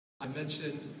I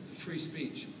mentioned free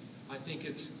speech. I think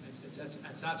it's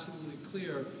absolutely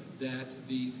clear that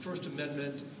the First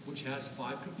Amendment, which has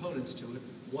 5 components to it,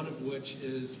 one of which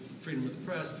is freedom of the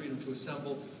press, freedom to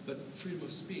assemble, but freedom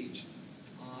of speech.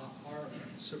 Our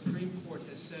Supreme Court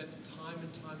has said time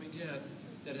and time again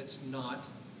that it's not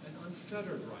an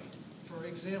unfettered right. For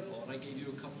example, and I gave you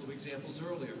a couple of examples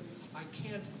earlier, I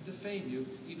can't defame you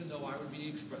even though I would be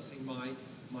expressing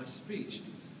my speech.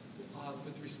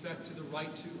 With respect to the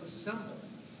right to assemble,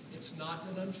 it's not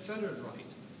an unfettered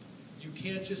right. You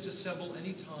can't just assemble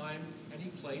any time, any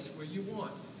place where you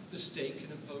want. The state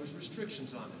can impose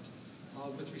restrictions on it.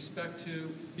 With respect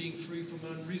to being free from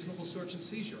an unreasonable search and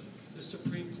seizure, the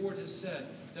Supreme Court has said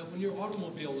that when your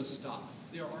automobile is stopped,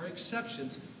 there are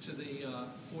exceptions to the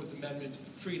Fourth Amendment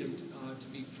freedom to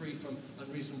be free from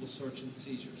unreasonable search and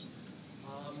seizures.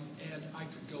 And I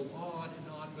could go on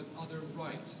and on with other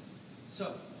rights.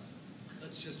 So,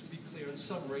 let's just be clear in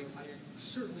summary. I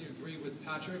certainly agree with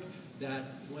Patrick that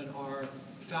when our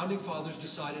founding fathers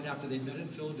decided after they met in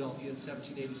Philadelphia in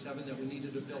 1787 that we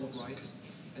needed a Bill of Rights,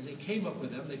 and they came up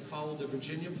with them, they followed the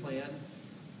Virginia Plan.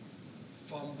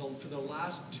 For the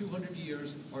last 200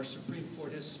 years, our Supreme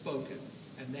Court has spoken,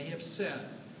 and they have said,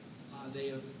 they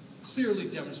have clearly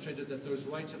demonstrated that those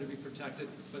rights are to be protected,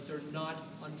 but they're not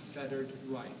unfettered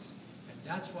rights. And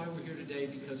that's why we're here today,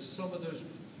 because some of those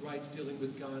rights dealing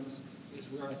with guns is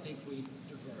where I think we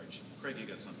diverge. Craig, you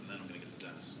got something, then I'm going to get to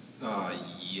Dennis.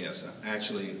 Yes,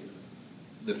 actually,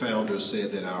 the founders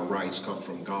said that our rights come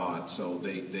from God, so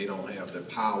they don't have the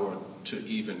power to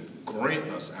even grant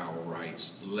us our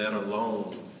rights, let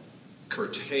alone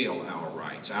curtail our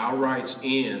rights. Our rights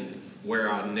end where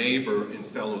our neighbor and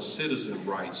fellow citizen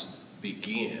rights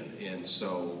begin. And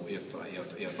so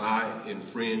if I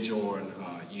infringe on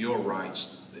your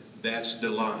rights, that's the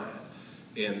line.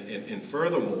 And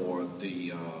furthermore,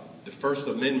 the First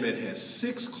Amendment has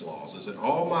 6 clauses. In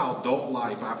all my adult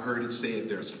life, I've heard it said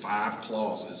there's 5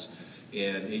 clauses.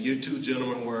 And you two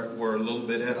gentlemen were a little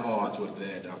bit at odds with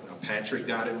that. Patrick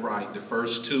got it right. The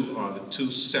first 2 are the 2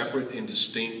 separate and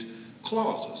distinct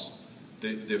clauses.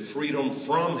 The freedom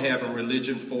from having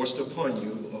religion forced upon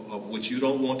you, of which you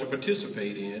don't want to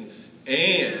participate in,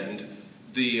 and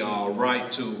the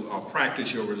right to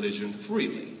practice your religion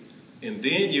freely. And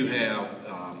then you have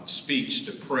speech,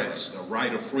 the press, the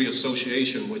right of free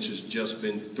association, which has just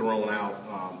been thrown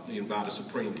out by the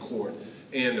Supreme Court,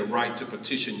 and the right to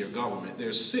petition your government.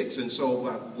 There's 6, and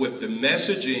so with the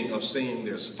messaging of saying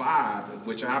there's 5,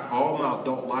 which all my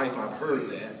adult life I've heard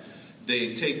that,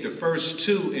 they take the first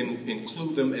 2 and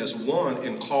include them as one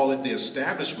and call it the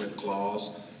Establishment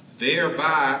Clause,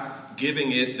 thereby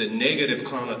giving it the negative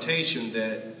connotation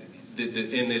that,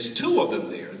 and there's 2 of them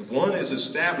there. One is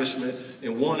establishment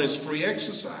and one is free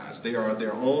exercise. They are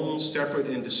their own separate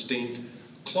and distinct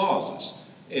clauses.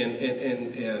 And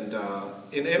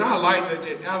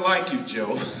I like you,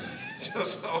 Joe.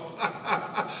 Just so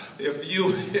if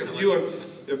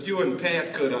you and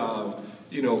Pat could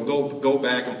go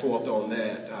back and forth on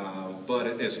that.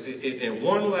 And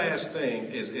one last thing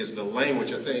is the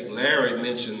language. I think Larry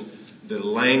mentioned the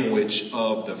language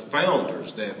of the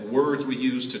founders, that words we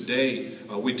use today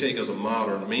we take as a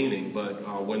modern meaning, but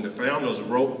when the founders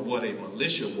wrote what a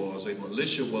militia was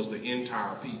the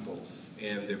entire people,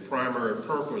 and the primary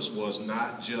purpose was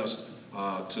not just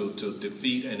to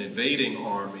defeat an invading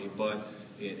army, but,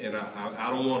 and I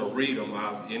don't want to read them.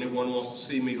 Anyone wants to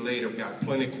see me later, I've got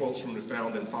plenty of quotes from the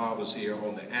founding fathers here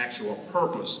on the actual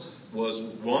purpose.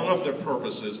 One of the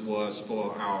purposes was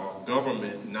for our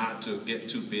government not to get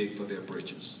too big for their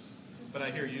britches. But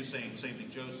I hear you saying the same thing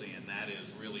Joe's saying, and that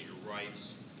is really your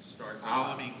rights start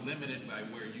becoming limited by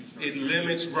where you start. It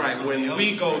limits, right. When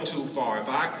we go too far, if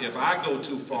I go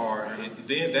too far,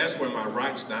 then that's where my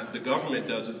rights, the government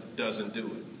doesn't do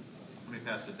it. Let me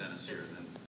pass to Dennis here, and then